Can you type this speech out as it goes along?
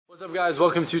What's up guys,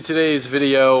 welcome to today's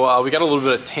video. We got a little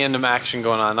bit of tandem action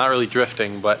going on, not really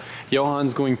drifting, but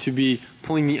Johan's going to be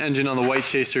pulling the engine on the White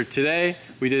Chaser today.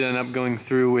 We did end up going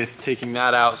through with taking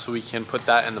that out so we can put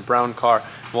that in the brown car.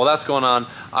 While that's going on,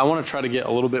 I want to try to get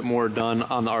a little bit more done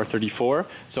on the R34.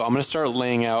 So I'm going to start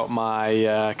laying out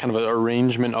my kind of an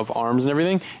arrangement of arms and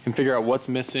everything and figure out what's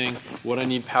missing, what I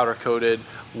need powder coated,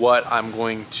 what I'm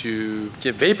going to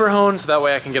get vapor honed so that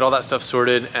way I can get all that stuff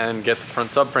sorted and get the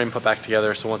front subframe put back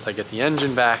together. So once I get the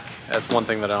engine back, that's one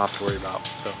thing that I don't have to worry about.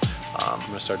 So I'm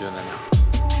going to start doing that now.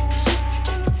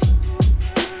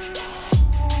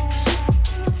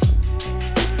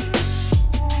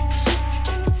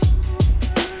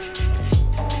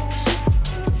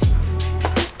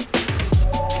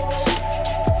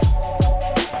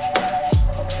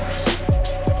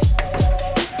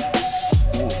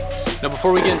 Now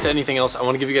before we get into anything else, I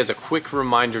want to give you guys a quick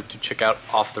reminder to check out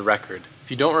Off the Record.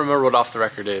 If you don't remember what Off the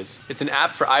Record is, it's an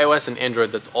app for iOS and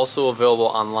Android that's also available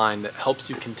online that helps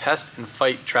you contest and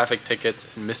fight traffic tickets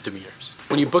and misdemeanors.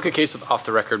 When you book a case with Off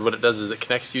the Record, what it does is it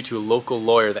connects you to a local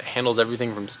lawyer that handles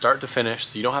everything from start to finish,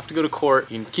 so you don't have to go to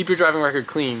court, you can keep your driving record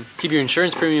clean, keep your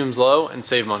insurance premiums low, and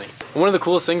save money. And one of the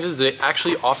coolest things is they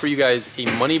actually offer you guys a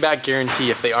money-back guarantee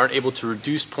if they aren't able to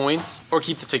reduce points or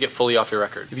keep the ticket fully off your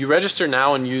record. If you register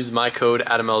now and use my code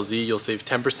AdamLZ, you'll save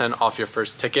 10% off your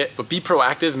first ticket, but be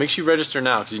proactive, make sure you register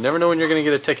now because you never know when you're gonna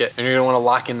get a ticket and you're gonna wanna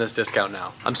lock in this discount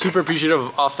now. I'm super appreciative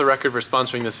of Off the Record for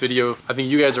sponsoring this video. I think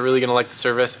you guys are really gonna like the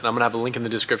service and I'm gonna have a link in the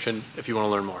description if you wanna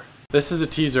learn more. This is a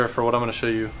teaser for what I'm gonna show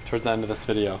you towards the end of this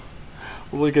video.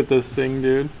 Look at this thing,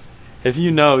 dude. If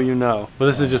you know, you know. But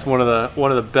this is just one of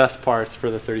the best parts for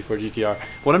the 34 GTR.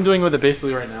 What I'm doing with it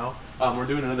basically right now, we're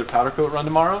doing another powder coat run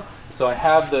tomorrow. So I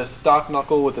have the stock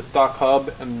knuckle with the stock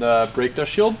hub and the brake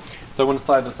dust shield. So I'm gonna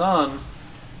slide this on,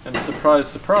 and surprise,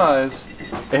 surprise,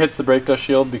 it hits the brake dust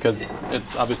shield because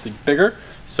it's obviously bigger.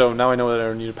 So now I know that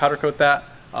I need to powder coat that,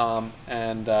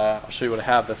 and I'll show you what I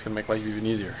have that's gonna make life even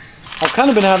easier. I've kind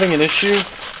of been having an issue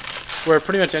where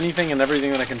pretty much anything and everything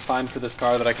that I can find for this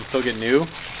car that I can still get new,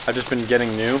 I've just been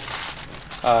getting new.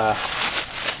 I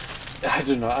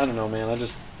don't know, man.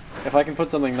 If I can put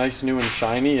something nice, new, and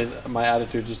shiny, my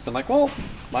attitude's just been like, well,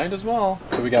 might as well.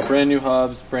 So we got brand new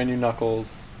hubs, brand new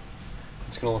knuckles.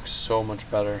 It's gonna look so much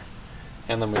better.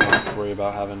 And then we don't have to worry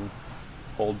about having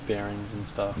old bearings and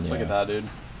stuff. Yeah. Look at that, dude.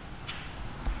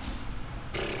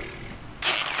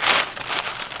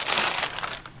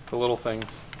 The little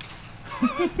things.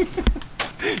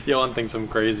 Johan thinks I'm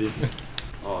crazy.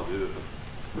 Oh, dude.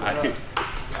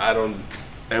 I don't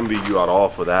envy you at all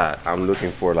for that. I'm looking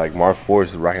for like Mark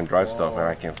IV's rack and drive stuff and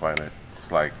I can't find it.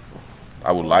 It's like,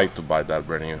 I would like to buy that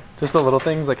brand new. Just the little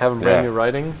things like having brand new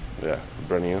writing? Yeah,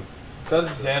 brand new.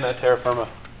 That's Dan at Terra Firma.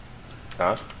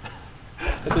 Huh?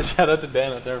 That's a shout out to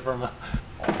Dan at Terra Firma.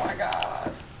 Oh my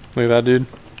god. Look at that, dude.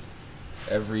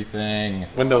 Everything.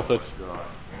 Window switch.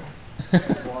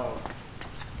 Wow.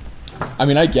 I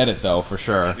mean, I get it though, for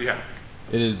sure. Yeah.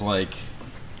 It is like...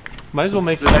 Might as well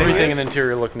make everything in the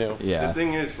interior look new. Yeah. The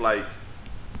thing is, like,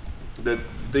 the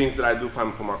things that I do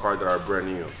find for my car that are brand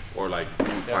new, or like you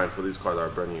find for these cars that are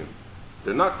brand new,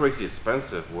 they're not crazy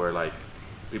expensive where like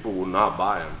people will not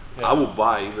buy them. Yeah. I will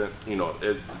buy even, you know,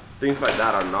 things like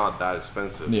that are not that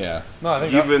expensive. Yeah. No, I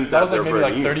think even that was like maybe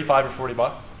like 35 or 40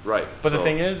 bucks. Right. But the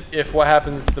thing is, if what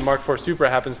happens to the Mark IV Supra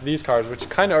happens to these cars, which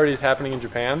kind of already is happening in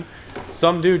Japan,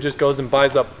 some dude just goes and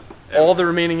buys up all the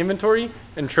remaining inventory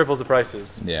and triples the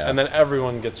prices. Yeah. And then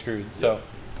everyone gets screwed. So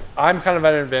I'm kind of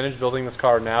at an advantage building this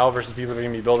car now versus people that are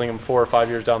going to be building them 4 or 5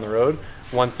 years down the road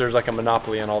once there's like a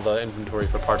monopoly on all the inventory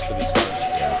for parts for these cars.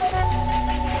 Yeah.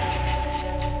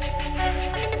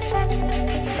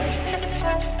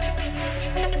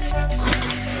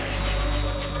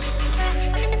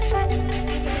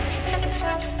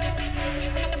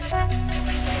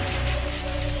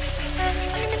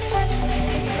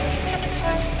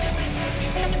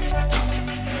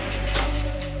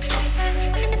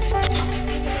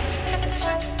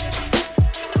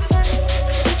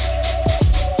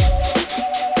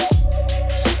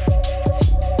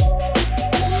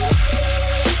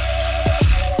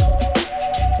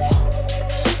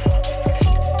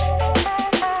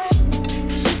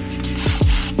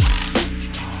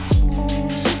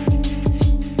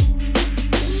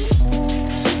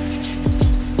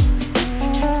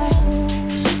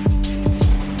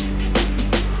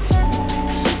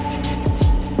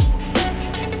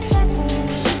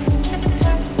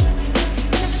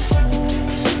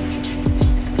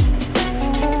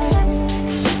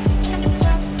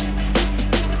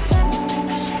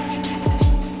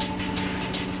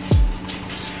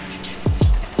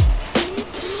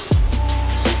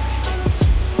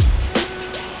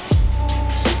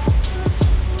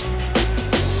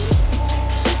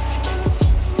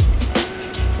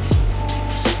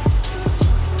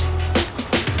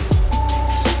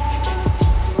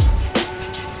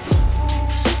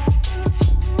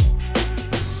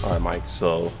 Mike.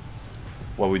 So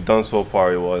what we've done so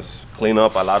far, it was clean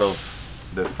up a lot of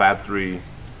the factory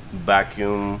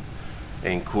vacuum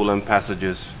and coolant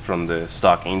passages from the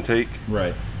stock intake.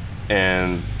 Right.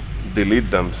 And delete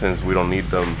them since we don't need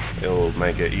them. It will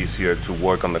make it easier to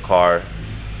work on the car.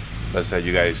 Let's say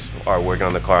you guys are working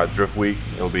on the car at Drift Week,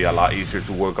 it'll be a lot easier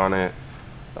to work on it.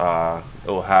 It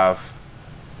will have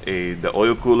the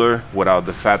oil cooler without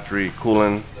the factory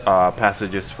coolant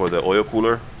passages for the oil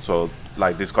cooler. So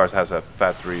like this car has a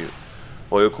factory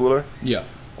oil cooler. Yeah.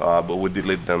 But we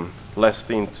delete them. Less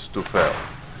things to fail.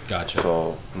 Gotcha.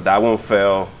 So that won't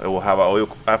fail. It will have an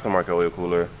aftermarket oil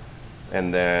cooler.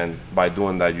 And then by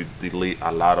doing that, you delete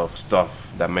a lot of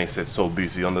stuff that makes it so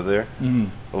busy under there.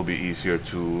 It'll be easier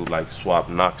to like swap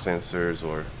NOx sensors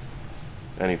or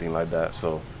anything like that.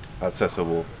 So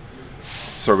accessible,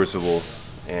 serviceable,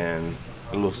 and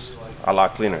it looks a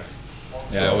lot cleaner.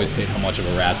 Yeah, I always hate how much of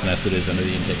a rat's nest it is under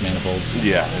the intake manifolds.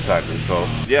 Yeah, exactly. So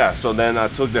yeah, so then I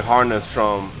took the harness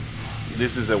from,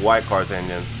 this is a white car's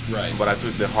engine, Right. but I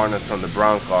took the harness from the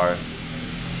brown car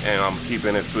and I'm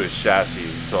keeping it to its chassis.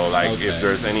 So like Okay. if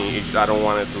there's any issues, I don't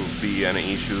want it to be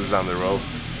any issues down the road,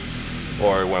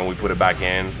 or when we put it back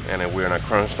in and then we're in a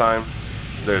crunch time,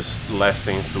 there's less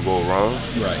things to go wrong.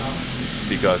 Right.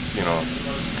 Because, you know,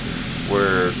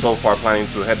 we're so far planning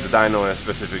to head the dyno on a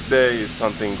specific day. If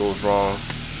something goes wrong,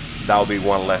 that'll be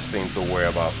one less thing to worry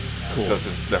about. Cool.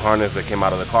 Because the harness that came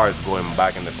out of the car is going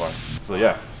back in the car. So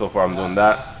yeah, so far I'm doing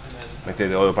that. I take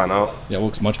the oil pan out. Yeah, it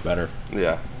looks much better.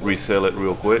 Yeah, reseal it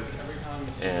real quick,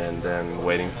 and then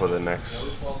waiting for the next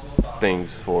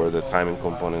things for the timing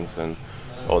components and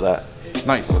all that.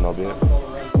 Nice. And that'll be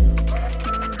it.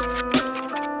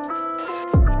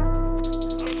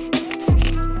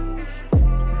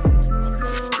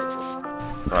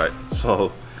 Alright,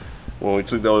 so when we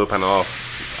took the oil pan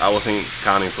off, I wasn't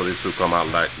counting for this to come out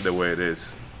like the way it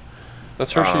is.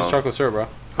 That's Hershey's chocolate syrup, bro.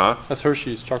 Huh? That's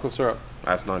Hershey's chocolate syrup.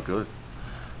 That's not good.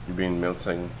 You been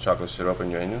melting chocolate syrup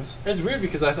in your engines? It's weird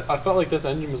because I felt like this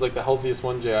engine was like the healthiest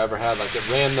 1J I ever had. Like it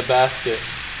ran the best.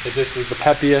 It just was the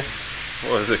peppiest.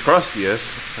 Well, it's the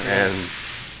crustiest, and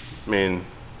I mean,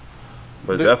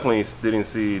 but definitely didn't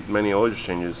see many oil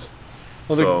changes.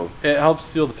 Well, So- it helps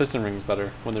seal the piston rings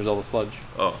better when there's all the sludge.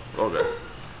 Oh, okay.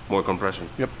 More compression.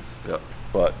 Yep. Yep.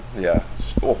 But yeah.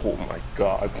 Oh my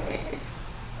God.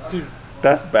 Dude,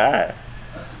 That's bad.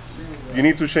 You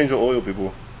need to change your oil,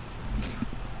 people.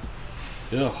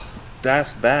 Ugh.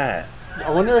 That's bad. I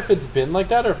wonder if it's been like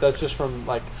that or if that's just from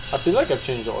like. I feel like I've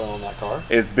changed the oil in that car.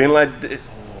 It's been like this.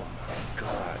 Oh my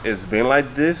God. It's been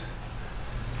like this.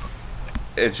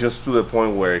 It's just to the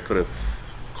point where it could have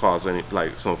caused any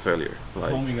some failure.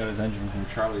 Like Homie got his engine from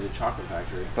Charlie the Chocolate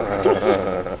Factory.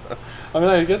 I mean,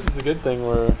 I guess it's a good thing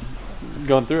we're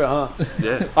going through it, huh?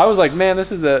 yeah. I was like, man,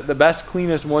 this is the best,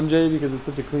 cleanest 1J because it's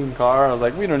such a clean car. I was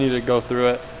like, we don't need to go through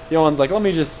it. The other one's like, let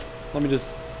me just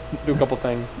do a couple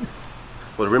things.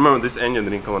 But remember, this engine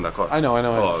didn't come on that car. I know.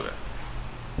 Oh, okay.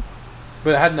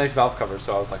 But it had nice valve covers,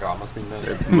 so I was like, oh, it must be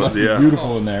mint. Must be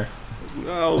beautiful in there.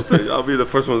 I'll be the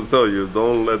first one to tell you.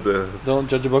 Don't let the. Don't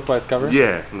judge a book by its cover.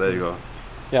 Yeah, there you go.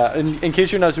 Yeah, in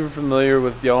case you're not super familiar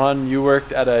with Johan, you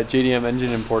worked at a JDM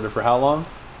engine importer for how long?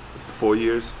 4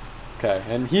 years. Okay,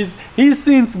 and he's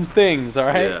seen some things, all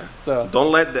right? Yeah. So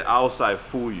Don't let the outside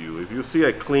fool you. If you see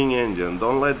a clean engine,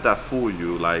 don't let that fool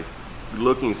you. Like,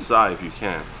 look inside if you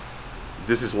can.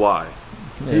 This is why.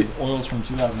 There's oils from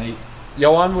 2008.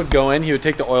 Johan would go in, he would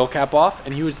take the oil cap off,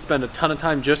 and he would spend a ton of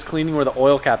time just cleaning where the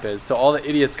oil cap is. So all the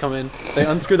idiots come in, they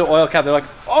unscrew the oil cap, they're like,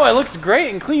 oh, it looks great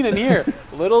and clean in here.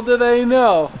 Little do they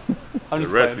know. I'm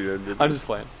just rest playing. of it- I'm just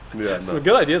playing. Yeah, It's no. a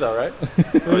good idea though, right?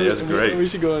 Oh, yeah, it's great. We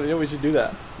should go. Yeah, we should do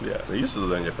that. Yeah, they used to do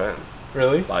that in Japan.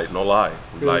 Really? Like, no lie.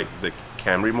 Really? Like the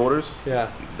Camry motors, Yeah.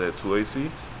 the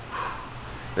 2ACs,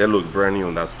 they look brand new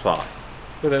in that spot.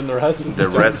 But then the rest is The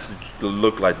just rest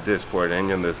look like this for an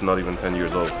engine that's not even 10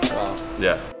 years old. Wow.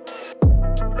 Yeah.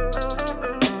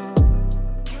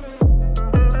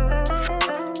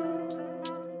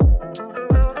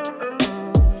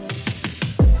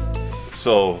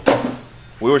 So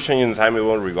we were changing the timing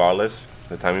belt regardless,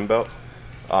 the timing belt.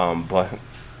 But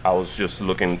I was just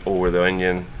looking over the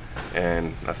engine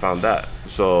and I found that.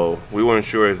 So we weren't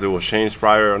sure if it was changed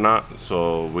prior or not.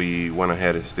 So we went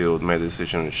ahead and still made the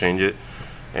decision to change it.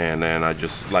 And then I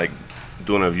just like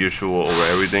doing a visual over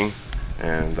everything.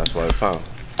 And that's what I found.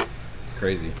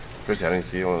 Crazy. Crazy, I didn't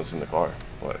see it when it was in the car.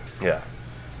 But yeah,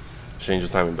 change the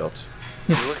timing belts.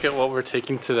 Look at what we're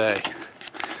taking today.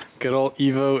 Good old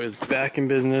Evo is back in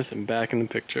business and back in the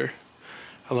picture.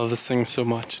 I love this thing so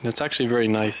much, and it's actually very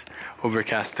nice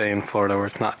overcast day in Florida where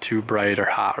it's not too bright or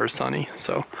hot or sunny.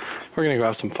 So we're gonna go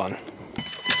have some fun.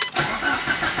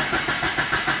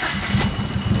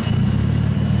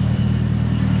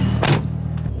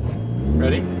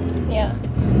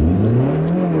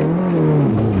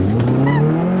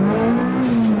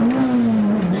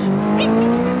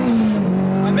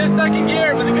 second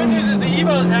gear, but the good news is the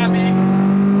Evo's happy.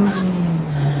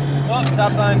 Oh,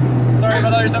 stop sign. Sorry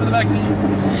about all your stuff in the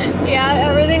backseat. Yeah,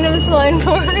 everything I'm flying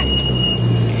for.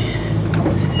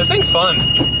 This thing's fun.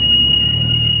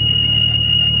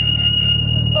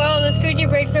 Well, the squeegee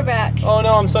brakes are back. Oh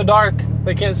no, I'm so dark.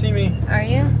 They can't see me. Are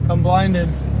you? I'm blinded.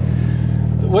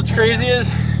 What's crazy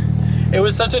is, it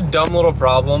was such a dumb little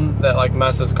problem that like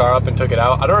messed this car up and took it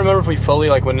out. I don't remember if we fully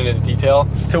like went into detail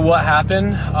to what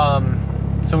happened.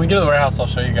 So when we get to the warehouse, I'll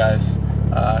show you guys.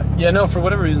 Yeah, no, for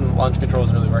whatever reason, the launch control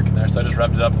wasn't really working there, so I just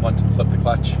revved it up a bunch and slipped the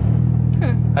clutch.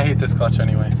 I hate this clutch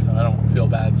anyway, so I don't feel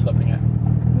bad slipping it.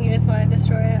 You just want to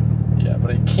destroy it. Yeah,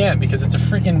 but I can't because it's a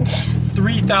freaking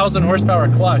 3,000 horsepower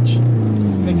clutch. It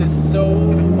makes it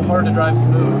so hard to drive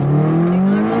smooth. Take a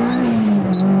look on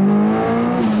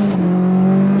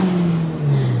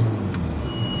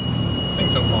This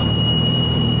thing's so fun.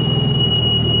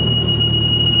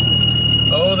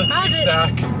 Oh, the squeak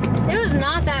stack. It was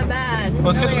not that bad. Well,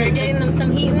 it's 'cause Really, we- you're getting them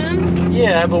some heat in them?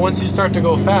 Yeah, but once you start to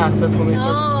go fast, that's when they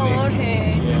start to squeak. Oh,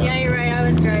 okay. Yeah. Yeah, you're right. I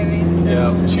was driving. So.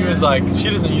 Yeah, she was like, she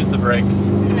doesn't use the brakes.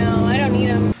 No, I don't need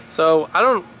them. So I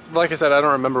don't, like I said, I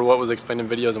don't remember what was explained in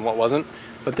videos and what wasn't,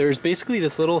 but there's basically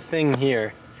this little thing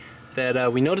here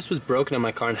that we noticed was broken on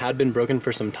my car and had been broken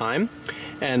for some time.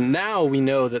 And now we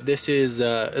know that this is,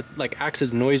 it like acts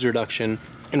as noise reduction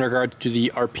in regard to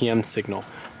the RPM signal.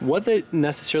 What that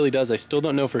necessarily does, I still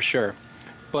don't know for sure,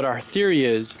 but our theory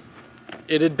is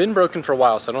it had been broken for a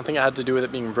while, so I don't think it had to do with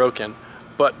it being broken.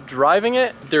 But driving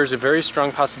it, there's a very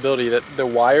strong possibility that the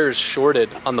wire is shorted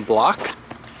on the block,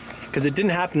 because it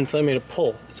didn't happen until I made a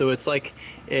pull. So it's like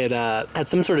it had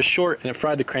some sort of short and it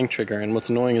fried the crank trigger. And what's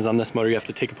annoying is on this motor, you have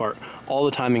to take apart all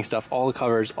the timing stuff, all the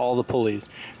covers, all the pulleys,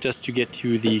 just to get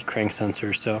to the crank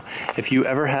sensor. So if you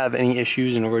ever have any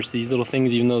issues in regards to these little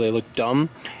things, even though they look dumb,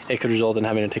 it could result in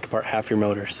having to take apart half your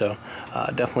motor. So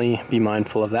definitely be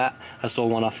mindful of that. I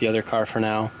sold one off the other car for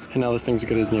now. And now this thing's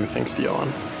good as new, thanks to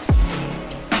Johan.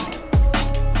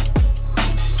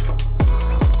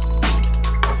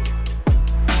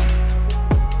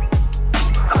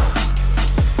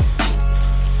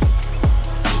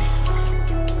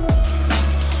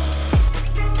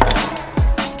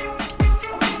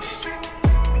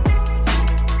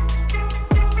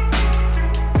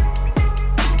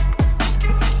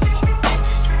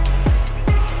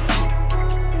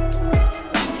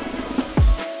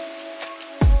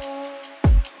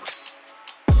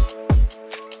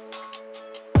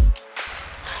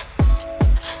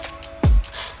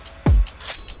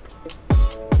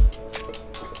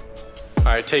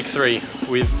 All right, take three.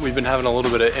 We've been having a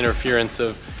little bit of interference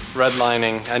of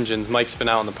redlining engines. Mike's been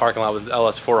out in the parking lot with his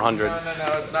LS400.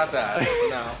 No, it's not that.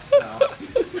 No.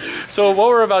 So what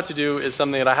we're about to do is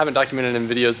something that I haven't documented in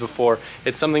videos before.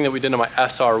 It's something that we did on my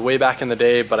SR way back in the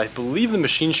day, but I believe the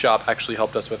machine shop actually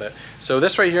helped us with it. So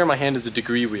this right here in my hand is a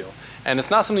degree wheel. And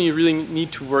it's not something you really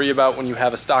need to worry about when you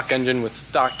have a stock engine with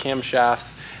stock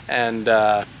camshafts, and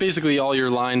basically all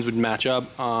your lines would match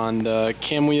up on the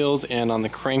cam wheels and on the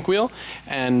crank wheel.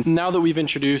 And now that we've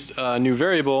introduced a new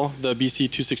variable, the BC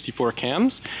 264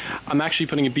 cams, I'm actually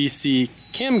putting a BC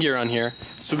cam gear on here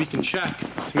so we can check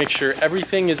to make sure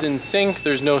everything is in sync.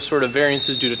 There's no sort of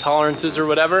variances due to tolerances or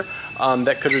whatever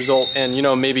that could result in, you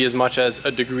know, maybe as much as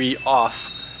a degree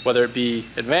off, whether it be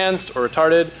advanced or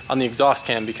retarded on the exhaust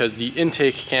cam, because the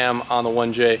intake cam on the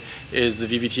 1J is the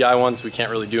VVTi one, so we can't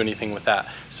really do anything with that.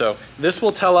 So this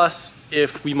will tell us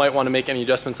if we might want to make any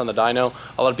adjustments on the dyno.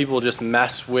 A lot of people just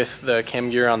mess with the cam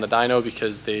gear on the dyno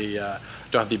because they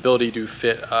don't have the ability to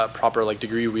fit a proper like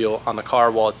degree wheel on the car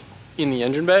while it's in the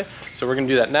engine bay. So we're gonna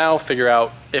do that now, figure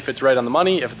out if it's right on the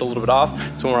money, if it's a little bit off.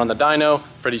 So when we're on the dyno,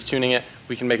 Freddie's tuning it,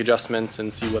 we can make adjustments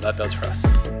and see what that does for us.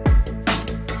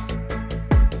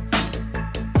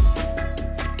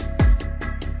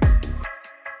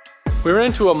 We ran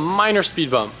into a minor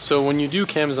speed bump. So when you do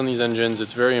cams on these engines,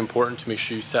 it's very important to make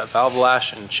sure you set valve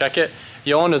lash and check it.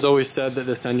 Johan has always said that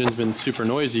this engine's been super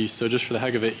noisy, so just for the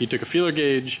heck of it, he took a feeler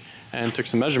gauge and took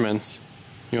some measurements.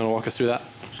 You wanna walk us through that?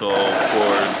 So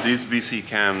for these BC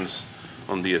cams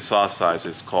on the exhaust side,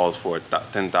 it calls for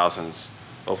 10 thousandths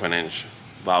of an inch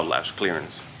valve lash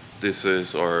clearance. This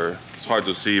is, or it's hard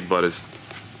to see, but it's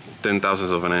 10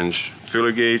 thousandths of an inch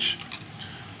feeler gauge.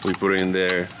 We put it in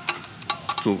there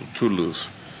too loose.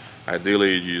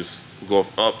 Ideally, you just go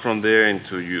up from there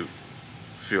until you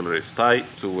feel that it's tight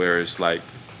to where it's like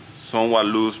somewhat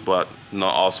loose, but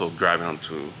not also grabbing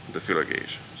onto the feeler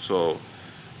gauge. So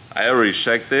I already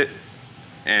checked it,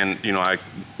 and you know, I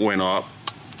went up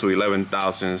to 11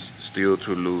 thousandths, still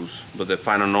too loose. But the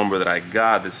final number that I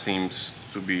got that seems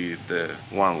to be the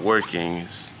one working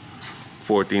is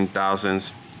 14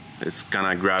 thousandths, It's kind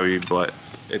of grabby, but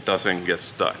it doesn't get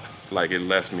stuck. Like, it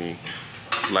lets me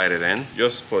slide it in.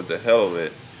 Just for the hell of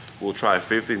it, we'll try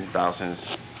 15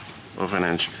 thousandths of an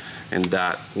inch, and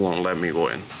that won't let me go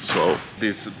in. So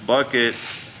this bucket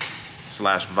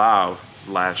slash valve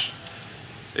latch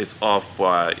is off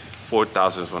by 4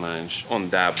 thousandths of an inch on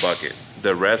that bucket.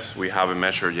 The rest we haven't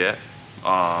measured yet.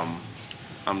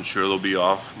 I'm sure they'll be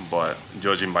off, but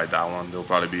judging by that one, they'll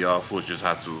probably be off. We'll just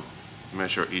have to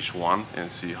measure each one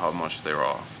and see how much they're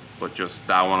off. But just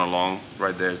that one alone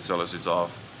right there tells us it's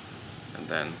off, and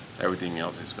then everything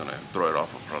else is gonna throw it off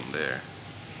from there.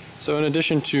 So in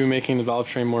addition to making the valve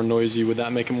train more noisy, would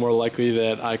that make it more likely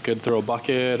that I could throw a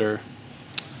bucket or?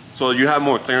 So you have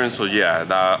more clearance, so yeah,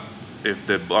 that if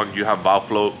you have valve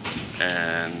float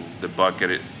and the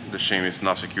bucket, the shim is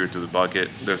not secured to the bucket,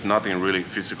 there's nothing really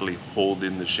physically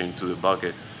holding the shim to the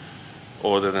bucket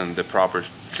other than the proper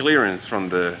clearance from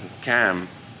the cam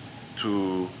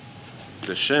to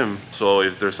the shim. So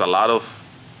if there's a lot of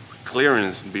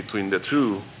clearance between the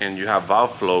two and you have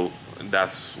valve flow,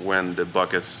 that's when the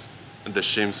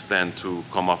shims tend to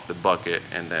come off the bucket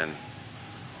and then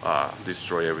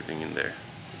destroy everything in there.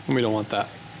 We don't want that.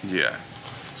 Yeah,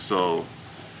 so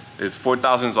it's 4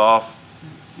 thousandths off.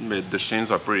 The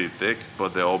shims are pretty thick,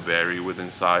 but they all vary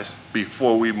within size.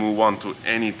 Before we move on to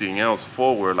anything else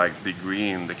forward, like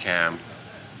degreeing the cam,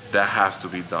 that has to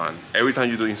be done. Every time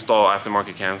you do install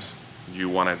aftermarket cams, you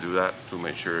want to do that to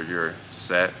make sure you're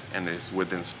set and it's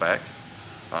within spec.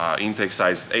 Intake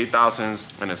size 8 thousandths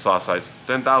and exhaust size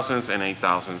 10 thousandths and 8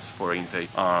 thousandths for intake.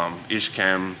 Each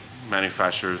cam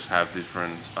manufacturers have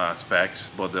different specs,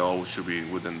 but they all should be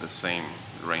within the same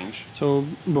range. So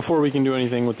before we can do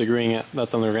anything with degreeing it,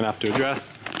 that's something we're gonna have to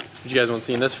address, which you guys won't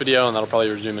see in this video, and that'll probably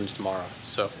resume into tomorrow.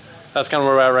 So that's kind of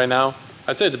where we're at right now.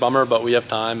 I'd say it's a bummer, but we have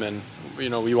time, and you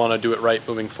know, we want to do it right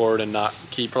moving forward and not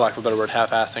keep, for lack of a better word,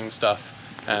 half-assing stuff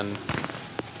and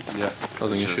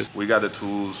causing issues. We got the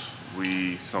tools.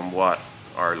 We somewhat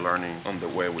are learning on the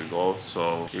way we go.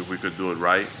 So if we could do it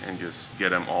right and just get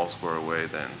them all squared away,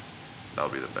 then that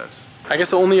would be the best. I guess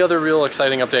the only other real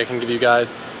exciting update I can give you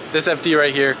guys, this FD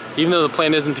right here, even though the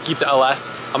plan isn't to keep the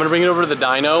LS, I'm gonna bring it over to the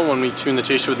dyno when we tune the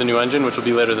Chaser with the new engine, which will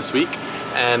be later this week.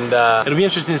 And it'll be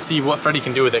interesting to see what Freddie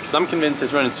can do with it, because I'm convinced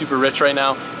it's running super rich right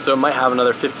now, so it might have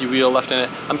another 50 wheel left in it.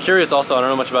 I'm curious also, I don't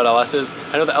know much about LS's.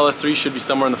 I know the LS3 should be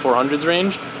somewhere in the 400s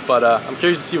range, but I'm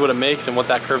curious to see what it makes and what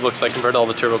that curve looks like compared to all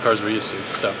the turbo cars we're used to.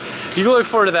 So you can look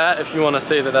forward to that if you want to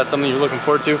say that that's something you're looking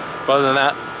forward to. But other than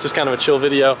that, just kind of a chill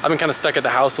video. I've been kind of stuck at the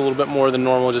house a little bit more than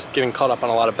normal, just getting caught up on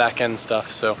a lot of back end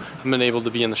stuff. So I've been able to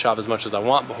be in the shop as much as I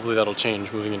want, but hopefully that'll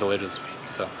change moving into later this week.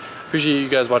 So appreciate you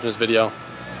guys watching this video.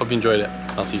 Hope you enjoyed it.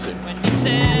 I'll see you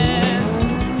soon.